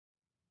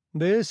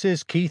This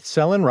is Keith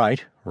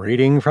Sellenwright,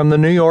 reading from the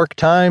New York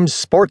Times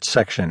sports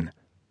section.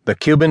 The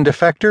Cuban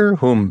Defector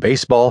Whom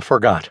Baseball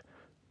Forgot,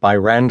 by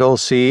Randal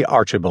C.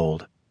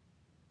 Archibold.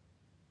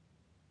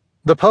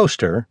 The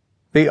poster,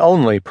 the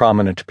only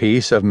prominent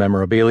piece of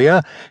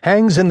memorabilia,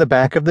 hangs in the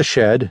back of the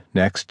shed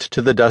next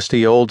to the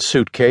dusty old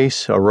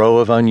suitcase, a row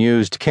of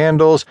unused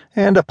candles,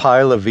 and a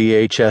pile of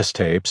VHS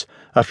tapes,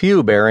 a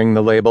few bearing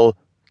the label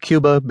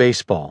Cuba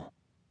Baseball.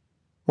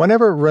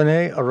 Whenever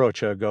Rene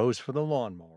Arocha goes for the lawnmower,